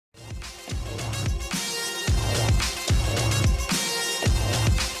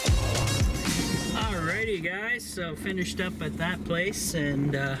So finished up at that place,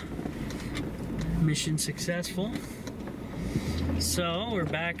 and mission successful. So we're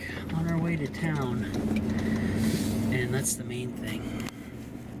back on our way to town, and that's the main thing.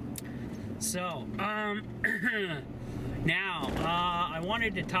 So now I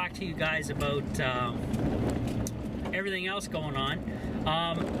wanted to talk to you guys about everything else going on.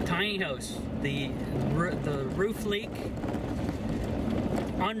 Tiny house, the roof leak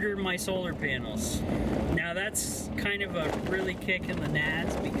under my solar panels. Now that's kind of a really kick in the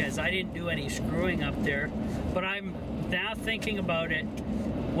nads because I didn't do any screwing up there, but I'm now thinking about it.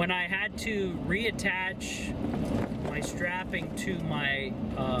 When I had to reattach my strapping to my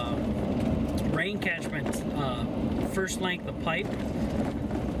rain catchment first length of pipe,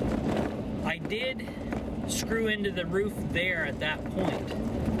 I did screw into the roof there at that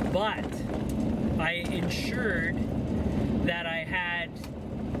point, but I ensured that I had,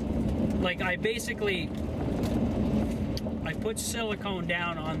 like, I put silicone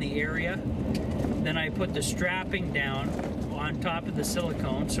down on the area, then I put the strapping down on top of the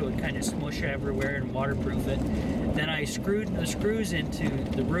silicone so it kind of smush everywhere and waterproof it. Then I screwed the screws into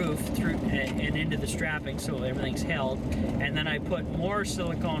the roof through and into the strapping so everything's held, and then I put more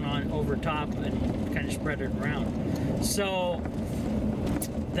silicone on over top and kind of spread it around. So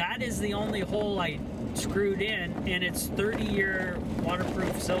that is the only hole I screwed in, and it's 30-year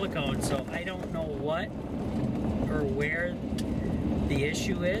waterproof silicone, so I don't know what or where the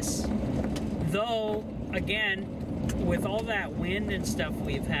issue is. Though, again, with all that wind and stuff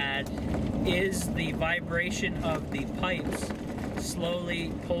we've had, is the vibration of the pipes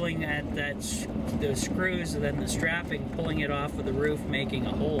slowly pulling at the screws and then the strapping, pulling it off of the roof, making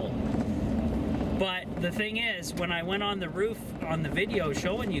a hole. But the thing is, when I went on the roof on the video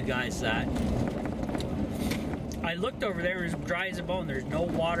showing you guys that, I looked over there, it was dry as a bone. There's no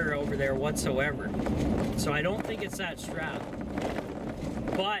water over there whatsoever. So I don't think it's that strap.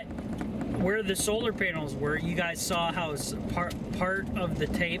 But where the solar panels were, you guys saw how part of the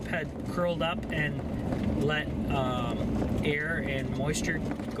tape had curled up and let air and moisture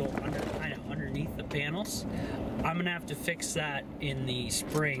go kind of underneath the panels. I'm gonna have to fix that in the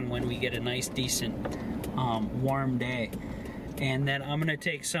spring when we get a nice, decent, warm day. And then I'm gonna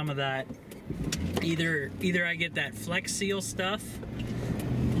take some of that. Either I get that Flex Seal stuff,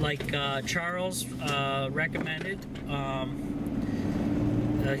 like Charles recommended.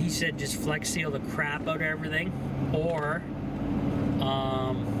 He said just Flex Seal the crap out of everything, or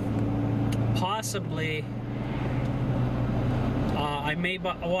possibly I may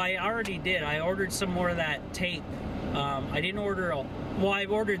buy. Well, I already did. I ordered some more of that tape. I didn't order I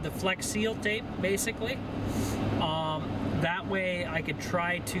ordered the Flex Seal tape basically. That way I could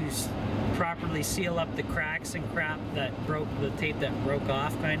try to properly seal up the cracks and crap that broke, the tape that broke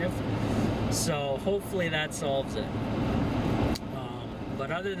off kind of. So hopefully that solves it. But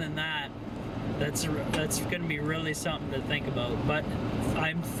other than that, that's going to be really something to think about. But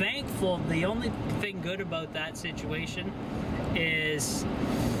I'm thankful. The only thing good about that situation is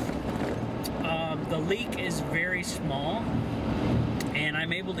the leak is very small, and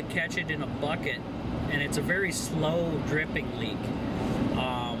I'm able to catch it in a bucket, and it's a very slow dripping leak.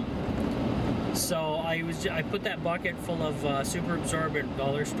 So I put that bucket full of super absorbent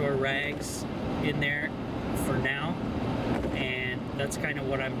dollar store rags in there for now, and that's kind of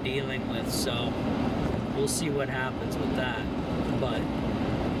what I'm dealing with. So we'll see what happens with that. But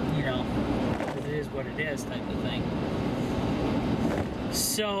you know, it is what it is type of thing.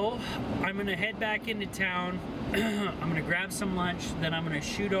 So I'm gonna head back into town. I'm gonna grab some lunch, then I'm gonna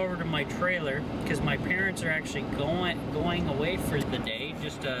shoot over to my trailer because my parents are actually going away for the day,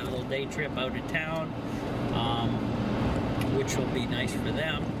 just a little day trip out of town, which will be nice for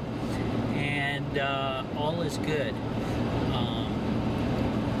them, and all is good.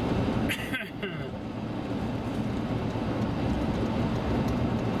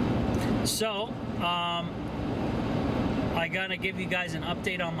 So I gotta give you guys an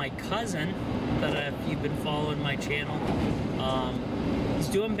update on my cousin that if you've been following my channel. He's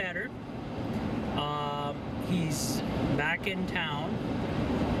doing better. He's back in town,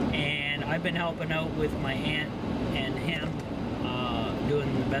 and I've been helping out with my aunt and him,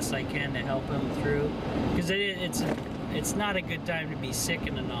 doing the best I can to help him through, because it's not a good time to be sick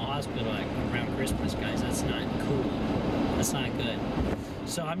and in the hospital around Christmas, guys. That's not cool. That's not good.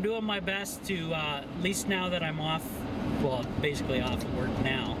 So I'm doing my best to, at least now that I'm off, well, basically off of work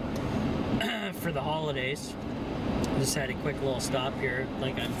now, for the holidays. Just had a quick little stop here,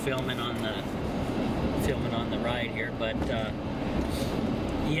 like I'm filming on the ride here, but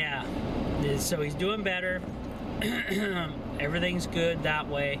yeah, so he's doing better. everything's good that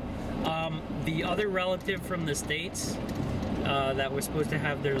way. The other relative from the States that was supposed to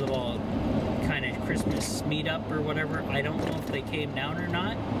have their little kind of Christmas meetup or whatever, I don't know if they came down or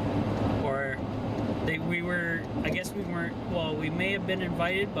not, or I guess we weren't, well, we may have been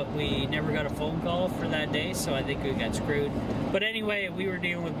invited, but we never got a phone call for that day, so I think we got screwed. But anyway, we were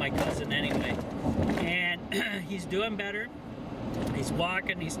dealing with my cousin anyway, and he's doing better. He's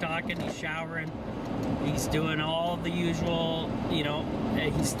walking, he's talking, he's showering, he's doing all the usual, you know,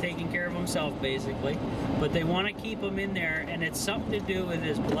 he's taking care of himself basically. But they want to keep him in there, and it's something to do with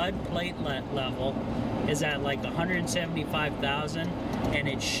his blood platelet level is at like 175,000, and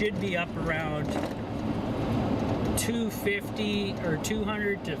it should be up around 250 or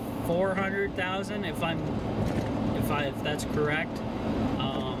 200 to 400,000 if that's correct.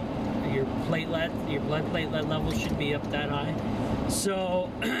 Your blood platelet level should be up that high. So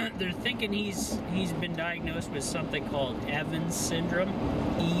they're thinking he's been diagnosed with something called Evans syndrome,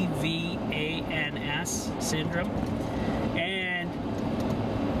 EVANS syndrome, and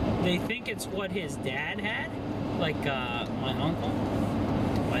they think it's what his dad had, like my uncle,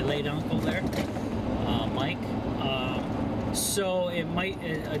 my late uncle there, Mike. So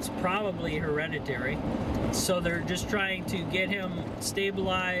it's probably hereditary. So they're just trying to get him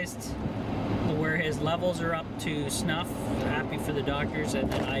stabilized where his levels are up to snuff, happy for the doctors,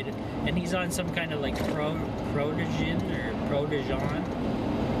 and then and he's on some kind of like protogen,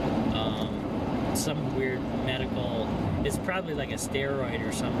 some weird medical, it's probably like a steroid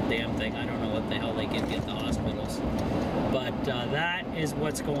or some damn thing. I don't know what the hell they give you at the hospitals. But that is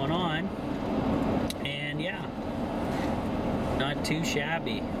what's going on. And yeah, not too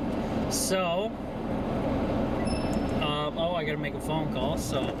shabby. So, oh, I gotta make a phone call,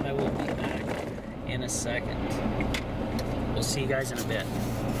 so I will be back in a second. We'll see you guys in a bit.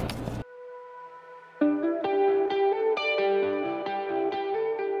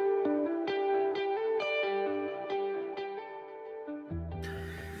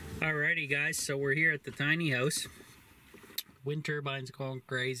 Alrighty guys, so we're here at the tiny house. Wind turbines going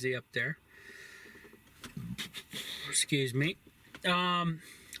crazy up there. Excuse me. I'm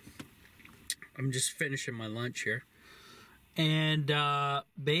just finishing my lunch here. And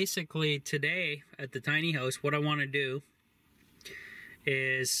basically today at the tiny house, what I want to do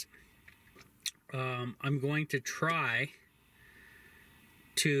is I'm going to try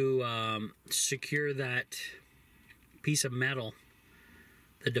to secure that piece of metal,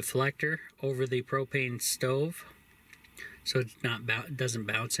 the deflector, over the propane stove, so it's not doesn't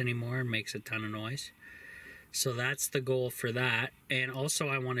bounce anymore and makes a ton of noise. So that's the goal for that. And also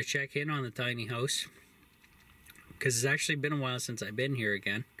I want to check in on the tiny house, because it's actually been a while since I've been here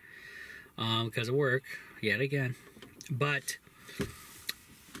again, because of work, yet again. But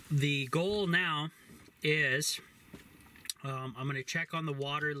the goal now is I'm going to check on the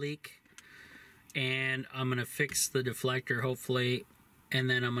water leak, and I'm going to fix the deflector, hopefully, and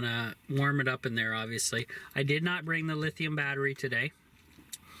then I'm going to warm it up in there, obviously. I did not bring the lithium battery today,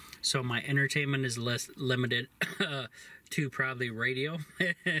 so my entertainment is less limited to probably radio.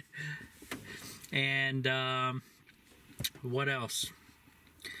 And what else?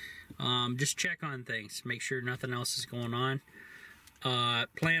 Just check on things, make sure nothing else is going on.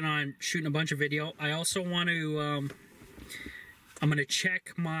 Plan on shooting a bunch of video. I also want to I'm going to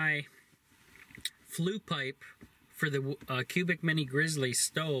check my flue pipe for the Cubic Mini Grizzly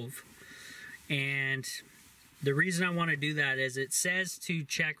stove, and the reason I want to do that is it says to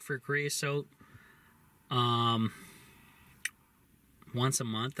check for creosote once a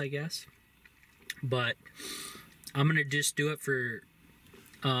month, I guess, but I'm gonna just do it for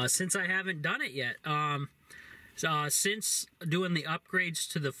since I haven't done it yet. Since doing the upgrades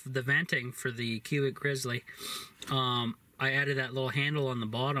to the venting for the Cubic Grizzly, I added that little handle on the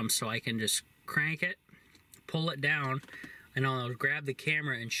bottom so I can just crank it, pull it down, and I'll grab the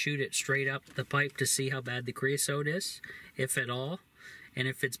camera and shoot it straight up the pipe to see how bad the creosote is, if at all. And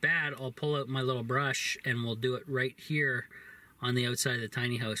if it's bad, I'll pull out my little brush and we'll do it right here on the outside of the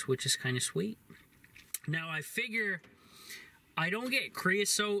tiny house, which is kind of sweet. Now I figure I don't get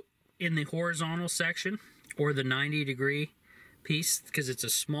creosote in the horizontal section or the 90-degree piece because it's a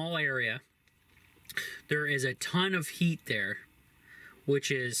small area. There is a ton of heat there,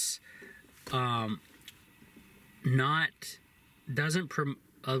 which is when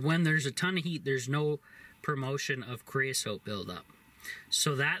there's a ton of heat, there's no promotion of creosote buildup.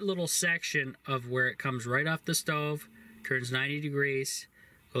 So that little section of where it comes right off the stove, turns 90 degrees,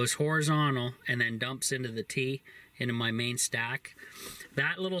 goes horizontal, and then dumps into the T, into my main stack,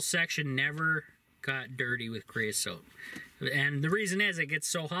 that little section never got dirty with creosote. And the reason is it gets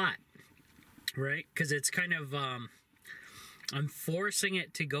so hot. right? Because it's kind of, I'm forcing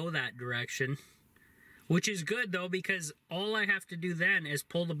it to go that direction, which is good though, because all I have to do then is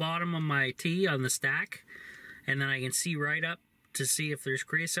pull the bottom of my tee on the stack, and then I can see right up to see if there's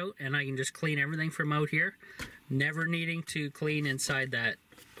creosote, and I can just clean everything from out here, never needing to clean inside that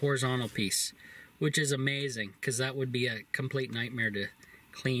horizontal piece, which is amazing, because that would be a complete nightmare to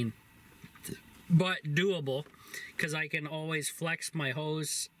clean, but doable, because I can always flex my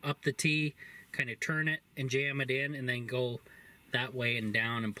hose up the tee, kind of turn it and jam it in, and then go that way and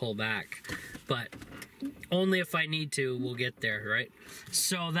down and pull back. But only if I need to, we'll get there, right?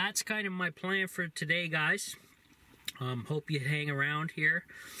 So that's kind of my plan for today, guys. Hope you hang around here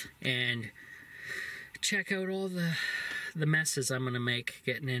and check out all the messes I'm gonna make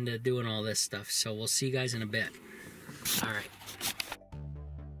getting into doing all this stuff. So we'll see you guys in a bit. All right.